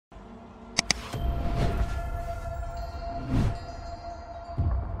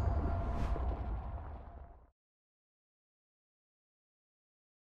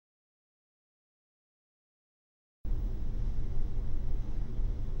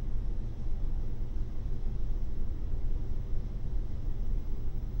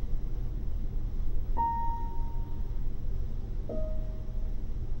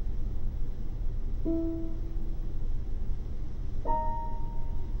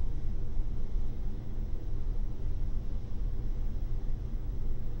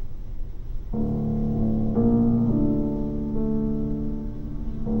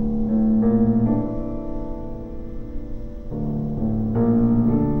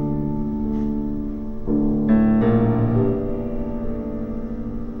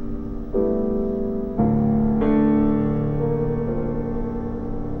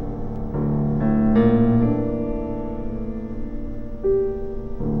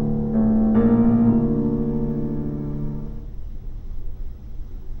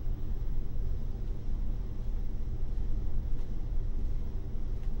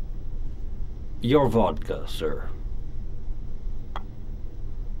Your vodka, sir.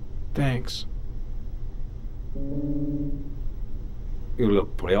 Thanks. You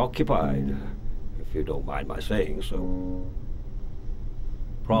look preoccupied, if you don't mind my saying so.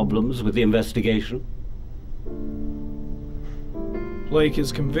 Problems with the investigation? Blake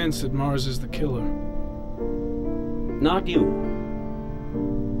is convinced that Mars is the killer. Not you.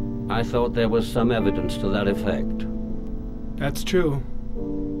 I thought there was some evidence to that effect. That's true.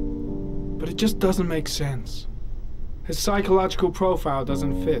 But it just doesn't make sense. His psychological profile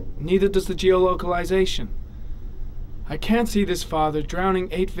doesn't fit. Neither does the geolocalization. I can't see this father drowning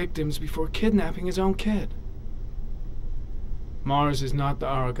 8 victims before kidnapping his own kid. Mars is not the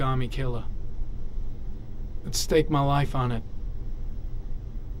origami killer. I'd stake my life on it.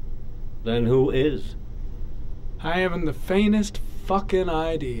 Then who is? I haven't the faintest fucking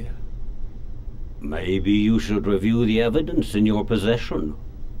idea. Maybe you should review the evidence in your possession.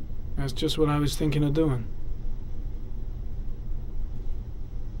 That's just what I was thinking of doing.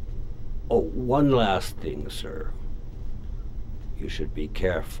 Oh, one last thing, sir. You should be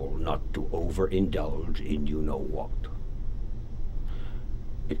careful not to overindulge in you-know-what.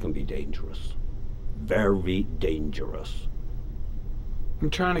 It can be dangerous. Very dangerous. I'm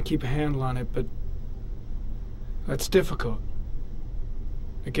trying to keep a handle on it, but that's difficult.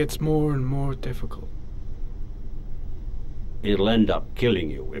 It gets more and more difficult. It'll end up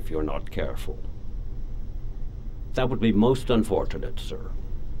killing you if you're not careful. That would be most unfortunate, sir.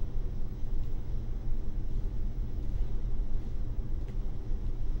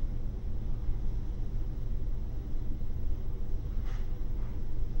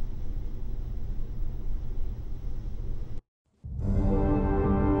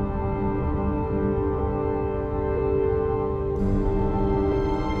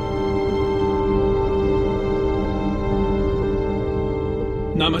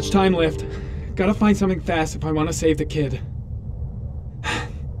 Not much time left. Gotta find something fast if I want to save the kid.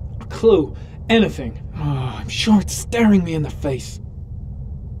 A clue. Anything. Oh, I'm sure it's staring me in the face.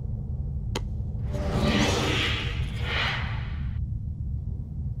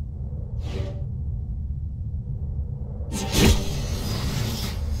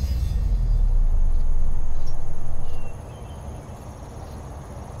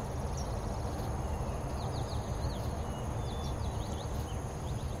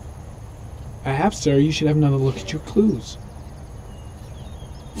 Perhaps, sir, you should have another look at your clues.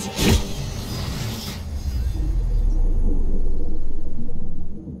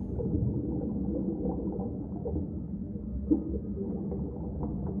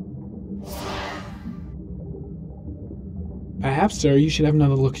 Perhaps, sir, you should have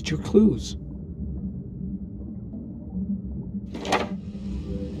another look at your clues.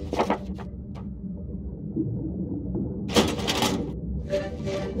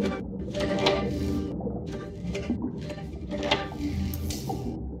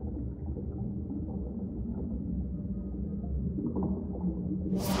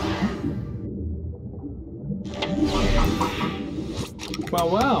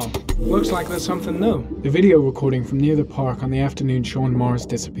 Well, looks like there's something new. The video recording from near the park on the afternoon showing Mars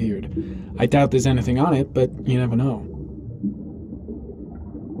disappeared. I doubt there's anything on it, but you never know.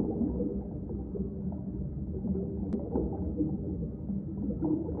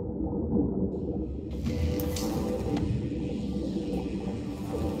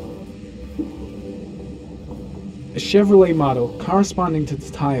 A Chevrolet model corresponding to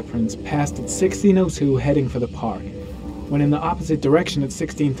the tire prints passed at 16:02 heading for the park. Went in the opposite direction at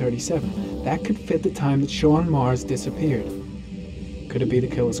 16:37. That could fit the time that Sean Mars disappeared. Could it be the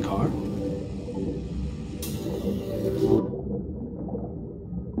killer's car?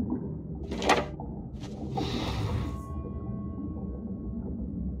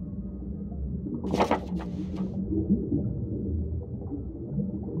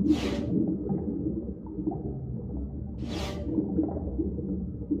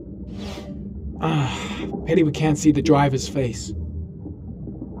 Pity we can't see the driver's face.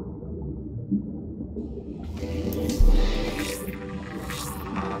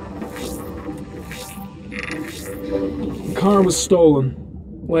 The car was stolen.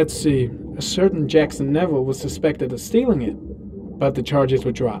 Let's see. A certain Jackson Neville was suspected of stealing it, but the charges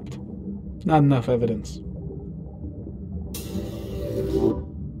were dropped. Not enough evidence.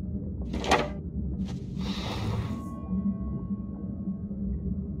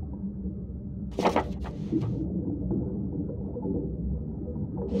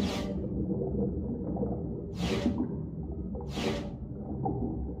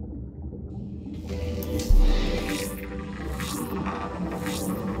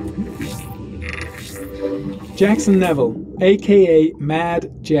 Jackson Neville, aka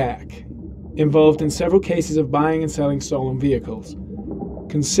Mad Jack. Involved in several cases of buying and selling stolen vehicles.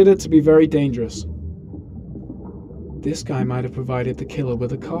 Considered to be very dangerous. This guy might have provided the killer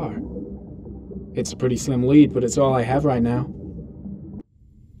with a car. It's a pretty slim lead, but it's all I have right now.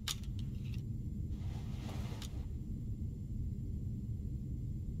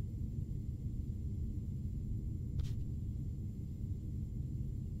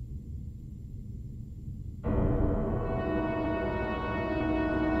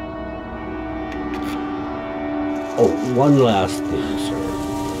 Oh, one last thing, sir.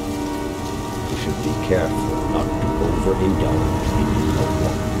 You should be careful not to overindulge in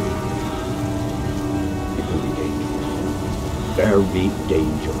alcohol. It can be dangerous. Very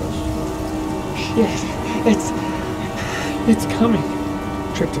dangerous. Shit, it's coming.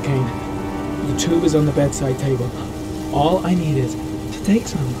 Tryptocane. The tube is on the bedside table. All I need is to take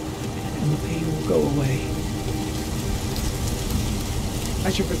some, and the pain will go away. I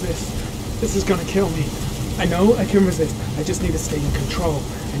should resist. This is gonna kill me. I know I can resist. I just need to stay in control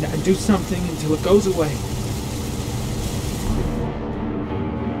and do something until it goes away.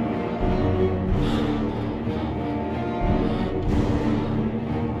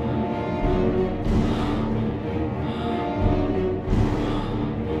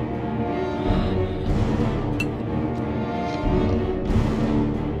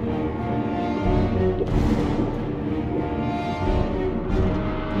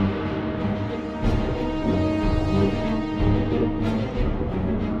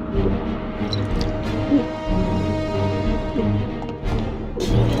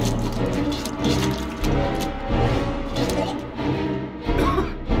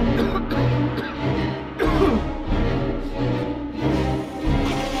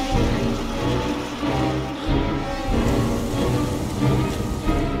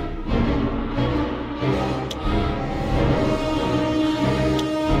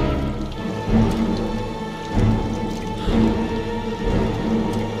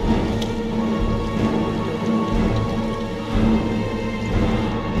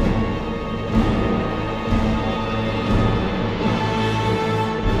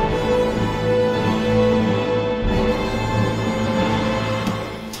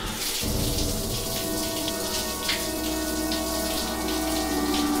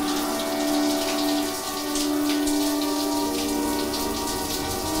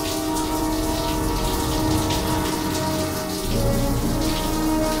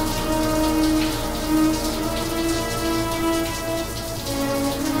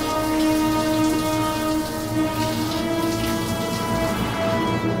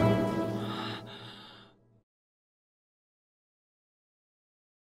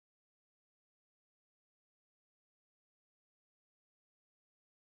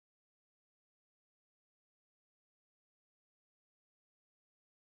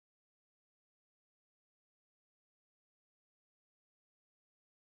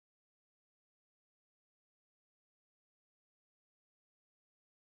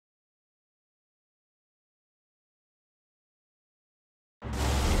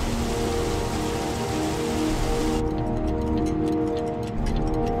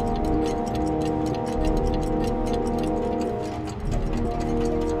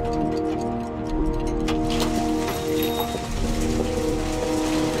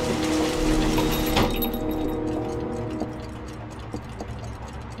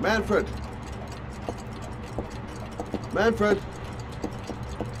 Manfred! Manfred!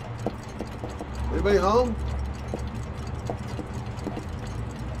 Anybody home?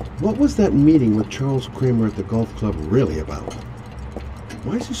 What was that meeting with Charles Kramer at the golf club really about?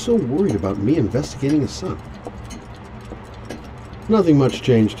 Why is he so worried about me investigating his son? Nothing much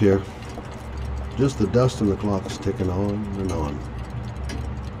changed here. Just the dust and the clocks ticking on and on.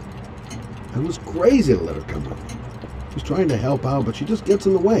 I was crazy to let her come home. She's trying to help out, but she just gets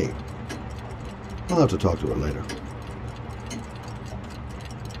in the way. I'll have to talk to her later.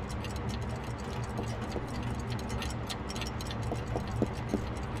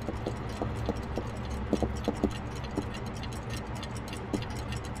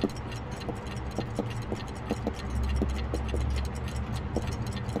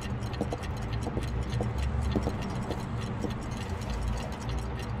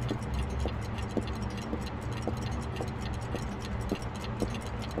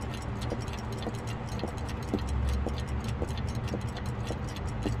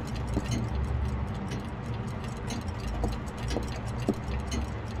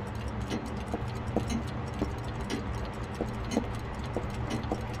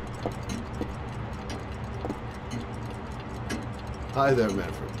 Hi there,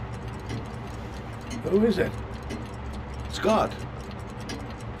 Manfred. Who is it? Scott.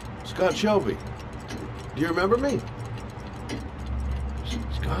 Scott Shelby. Do you remember me?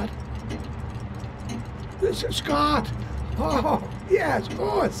 Scott? This is Scott! Oh, yes, of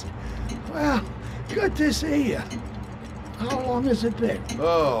course. Well, good to see you. How long has it been?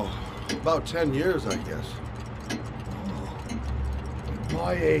 Oh, about 10 years, I guess. Oh, at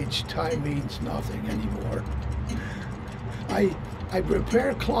my age, time means nothing anymore. I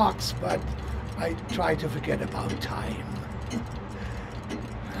repair clocks, but I try to forget about time.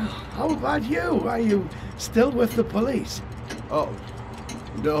 How about you? Are you still with the police? Oh,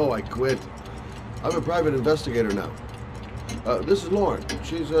 no, I quit. I'm a private investigator now. This is Lauren.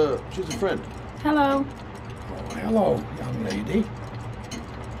 She's a friend. Hello. Oh, hello, young lady.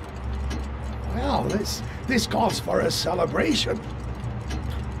 Well, this calls for a celebration.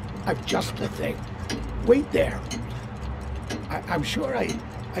 I've just the thing. Wait there. I'm sure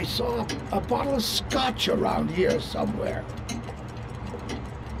I saw a bottle of scotch around here somewhere.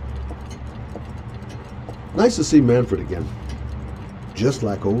 Nice to see Manfred again. Just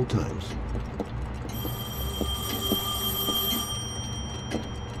like old times.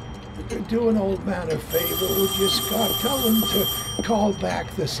 Do an old man a favor, would you, Scott? Tell him to call back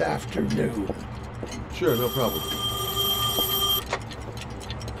this afternoon. Sure, no problem.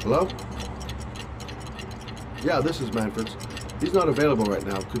 Hello? Yeah, this is Manfred's. He's not available right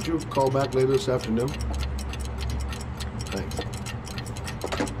now. Could you call back later this afternoon? Thanks.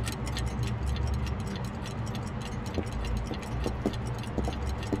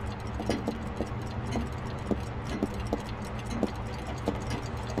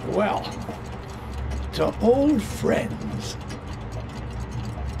 Well, to old friends.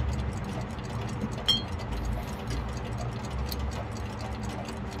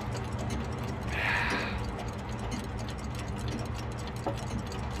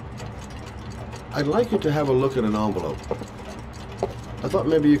 I'd like you to have a look at an envelope. I thought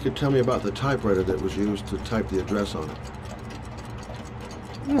maybe you could tell me about the typewriter that was used to type the address on it.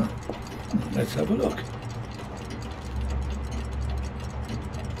 Oh, let's have a look.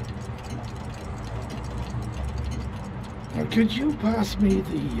 Now, could you pass me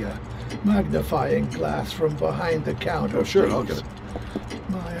the magnifying glass from behind the counter? Oh, sure, please? I'll get it.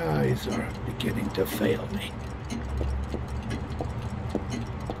 My eyes are beginning to fail me.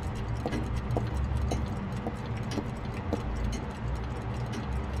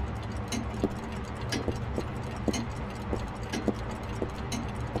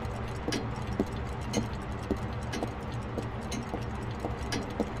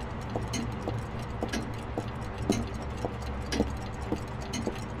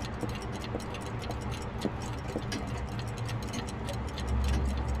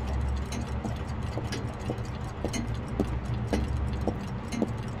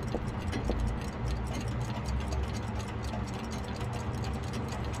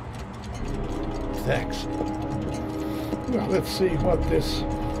 Thanks. Well, let's see what this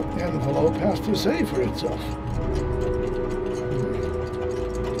envelope has to say for itself.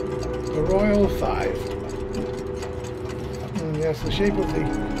 The Royal 5. Yes, the shape of the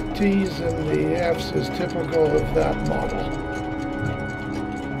T's and the F's is typical of that model.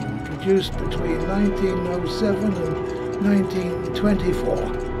 Produced between 1907 and 1924.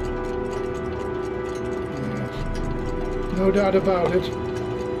 Yes. No doubt about it.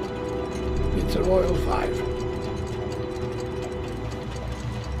 It's a Royal 5.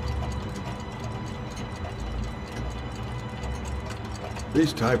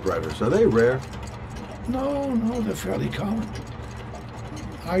 These typewriters, are they rare? No, they're fairly common.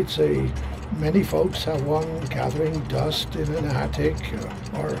 I'd say many folks have one gathering dust in an attic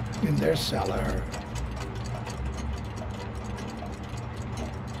or in their cellar.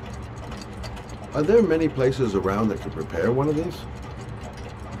 Are there many places around that could repair one of these?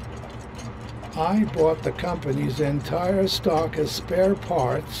 I bought the company's entire stock of spare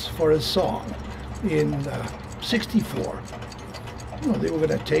parts for a song in '64. Well, they were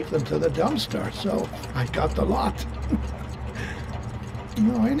going to take them to the dumpster, so I got the lot.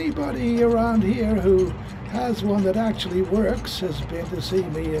 Anybody around here who has one that actually works has been to see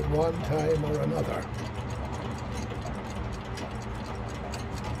me at one time or another.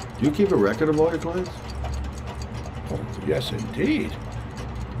 Do you keep a record of all your clients? Oh, yes, indeed.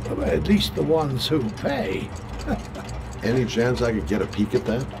 Well, at least the ones who pay. Any chance I could get a peek at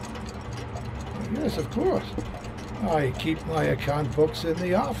that? Yes, of course. I keep my account books in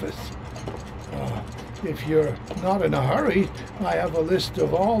the office. If you're not in a hurry, I have a list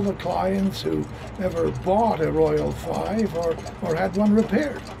of all the clients who ever bought a Royal 5 or had one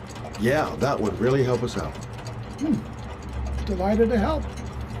repaired. Yeah, that would really help us out. Delighted to help.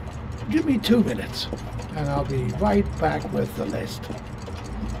 Give me 2 minutes, and I'll be right back with the list.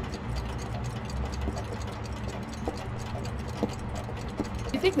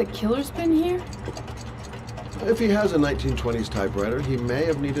 think the killer's been here? If he has a 1920s typewriter, he may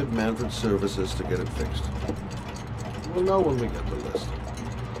have needed Manfred's services to get it fixed. We'll know when we get the list.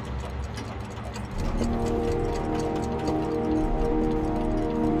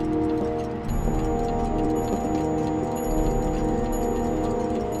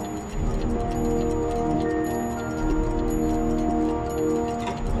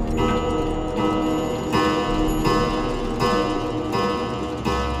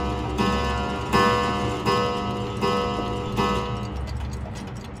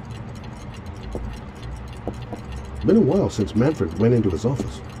 Been a while since Manfred went into his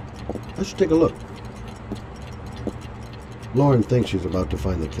office. I should take a look. Lauren thinks she's about to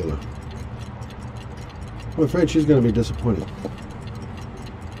find the killer. I'm afraid she's going to be disappointed.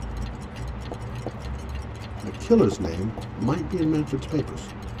 The killer's name might be in Manfred's papers.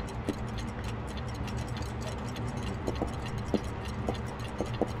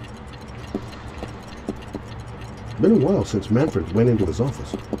 Been a while since Manfred went into his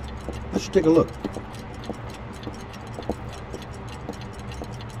office. I should take a look.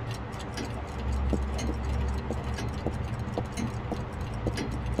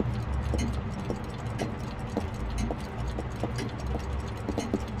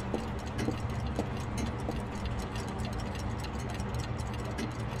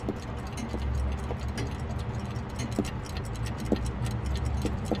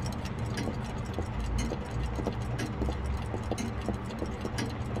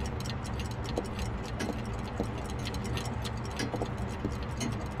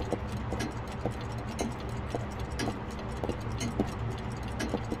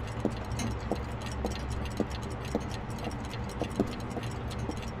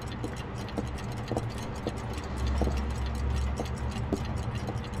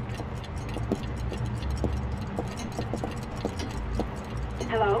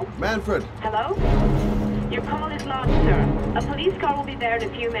 Hello? Manfred! Hello? Your call is lodged, sir. A police car will be there in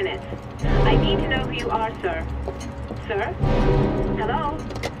a few minutes. I need to know who you are, sir. Sir? Hello?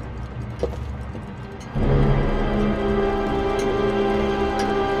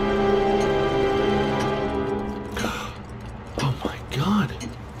 Oh my God!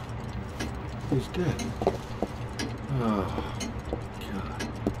 He's dead. Oh, God.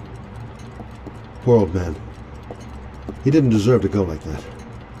 Poor old man. He didn't deserve to go like that.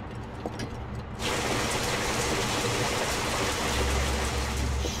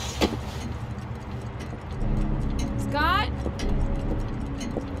 Scott?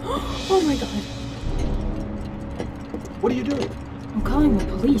 Oh my God. What are you doing? I'm calling the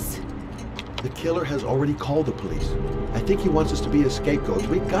police. The killer has already called the police. I think he wants us to be his scapegoats.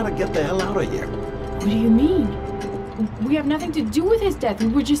 We gotta get the hell out of here. What do you mean? We have nothing to do with his death. We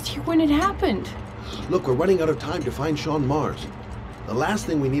were just here when it happened. Look, we're running out of time to find Sean Mars. The last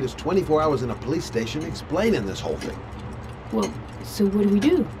thing we need is 24 hours in a police station explaining this whole thing. Well, so what do we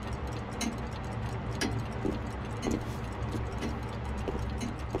do?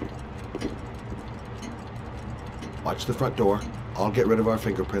 Watch the front door. I'll get rid of our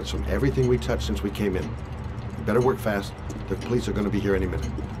fingerprints from everything we touched since we came in. You better work fast. The police are going to be here any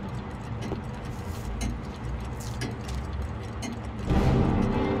minute.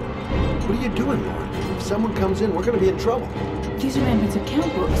 What are you doing, Lauren? If someone comes in, we're going to be in trouble. These are Manfred's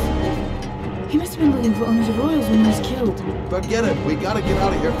account books. He must have been looking for owners of Royals when he was killed. Forget it. We got to get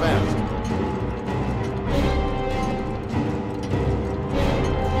out of here fast.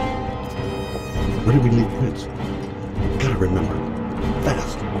 Where did we leave prints? Gotta remember.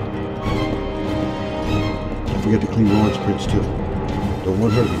 Fast. Don't forget to clean Lauren's prints, too. Don't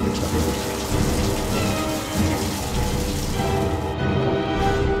want her to be mixed up in this.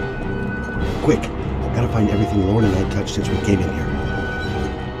 Quick! Gotta find everything Lauren and I touched since we came in here.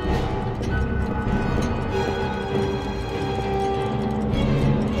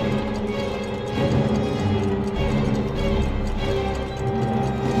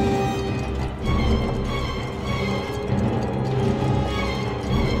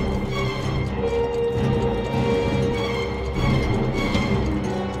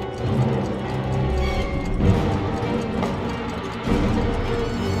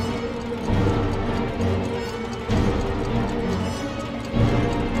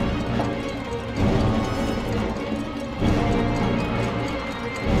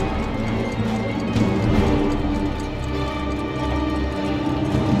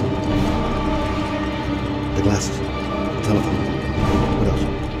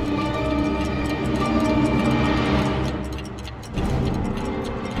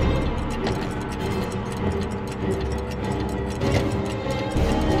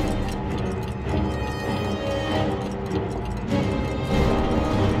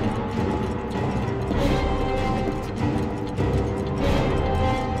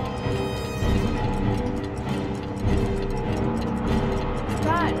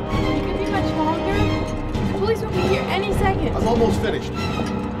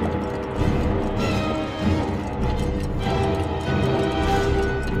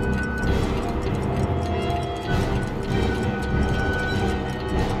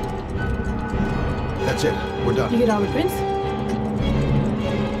 That's it. We're done. You get all the prints?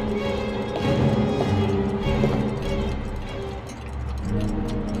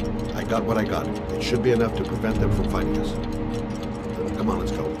 I got what I got. It should be enough to prevent them from finding us. Come on,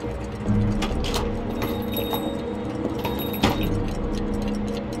 let's go.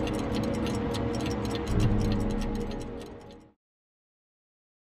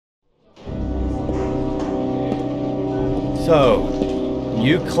 So,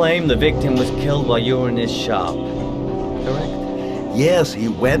 you claim the victim was killed while you were in his shop, correct? Yes, he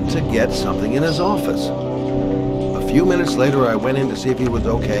went to get something in his office. A few minutes later, I went in to see if he was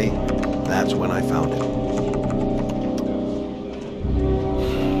okay. That's when I found him.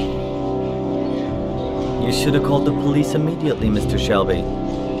 You should have called the police immediately, Mr. Shelby.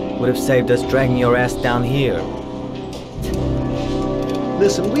 Would have saved us dragging your ass down here.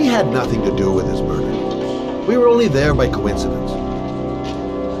 Listen, we had nothing to do with his murder. We were only there by coincidence.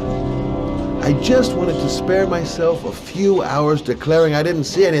 I just wanted to spare myself a few hours declaring I didn't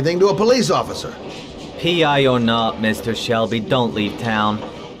see anything to a police officer. PI or not, Mr. Shelby, don't leave town.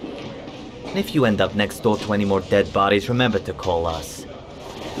 And if you end up next door to any more dead bodies, remember to call us.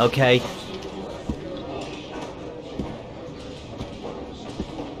 Okay?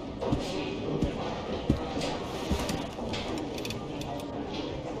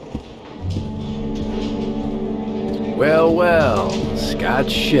 Well, well, Scott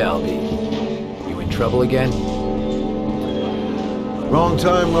Shelby. You in trouble again? Wrong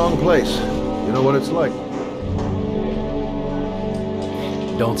time, wrong place. You know what it's like.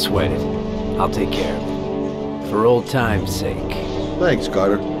 Don't sweat it. I'll take care of it. For old time's sake. Thanks,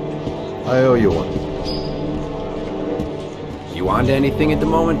 Carter. I owe you one. You on to anything at the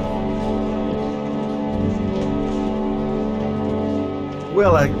moment?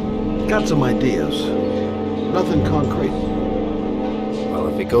 Well, I got some ideas. Nothing concrete. Well,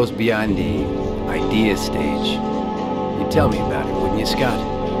 if it goes beyond the idea stage, you'd tell me about it, wouldn't you, Scott?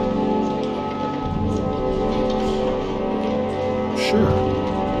 Sure.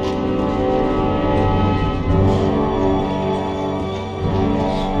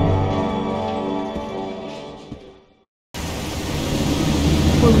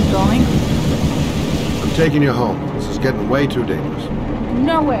 Where are we going? I'm taking you home. This is getting way too dangerous.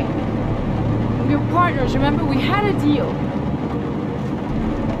 No way. We're partners, remember? We had a deal.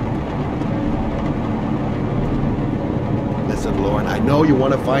 Listen, Lauren, I know you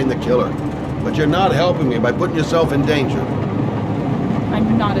want to find the killer, but you're not helping me by putting yourself in danger.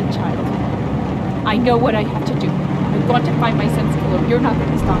 I'm not a child. I know what I have to do. I'm going to find my son's killer. You're not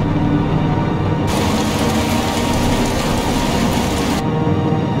going to stop me.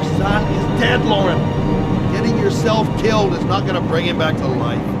 Your son is dead, Lauren. Getting yourself killed is not going to bring him back to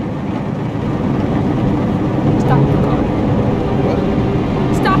life. Stop the car. What?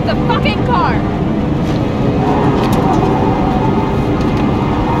 Stop the fucking car!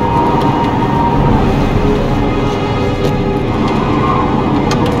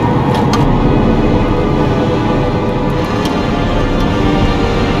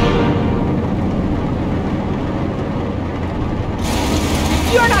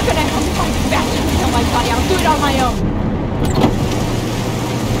 You're not gonna help me find the bastard and kill my body. I'll do it on my own.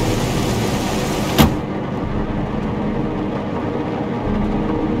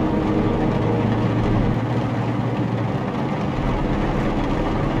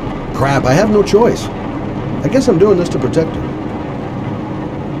 Crap, I have no choice. I guess I'm doing this to protect her.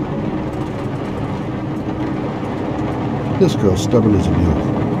 This girl's stubborn as a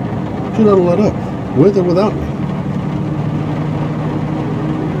mule. She doesn't let up, with or without me.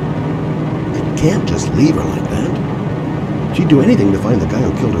 I can't just leave her like that. She'd do anything to find the guy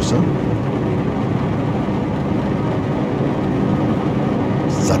who killed her son.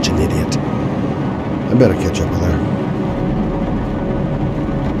 Such an idiot. I better catch up with her.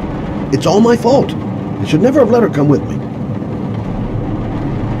 It's all my fault. I should never have let her come with me.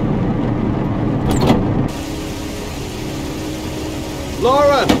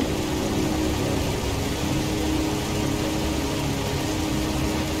 Lauren!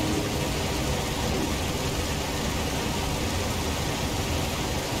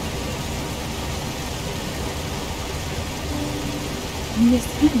 I miss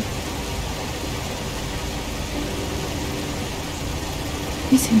him.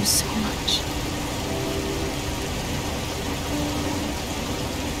 I miss him so much.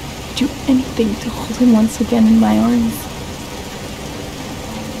 I'd do anything to hold him once again in my arms.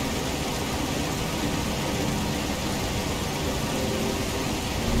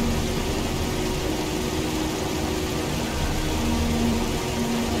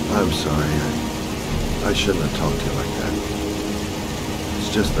 I'm sorry. I shouldn't have talked to you like that.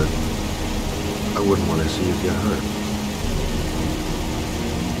 It's just that I wouldn't want to see you get hurt.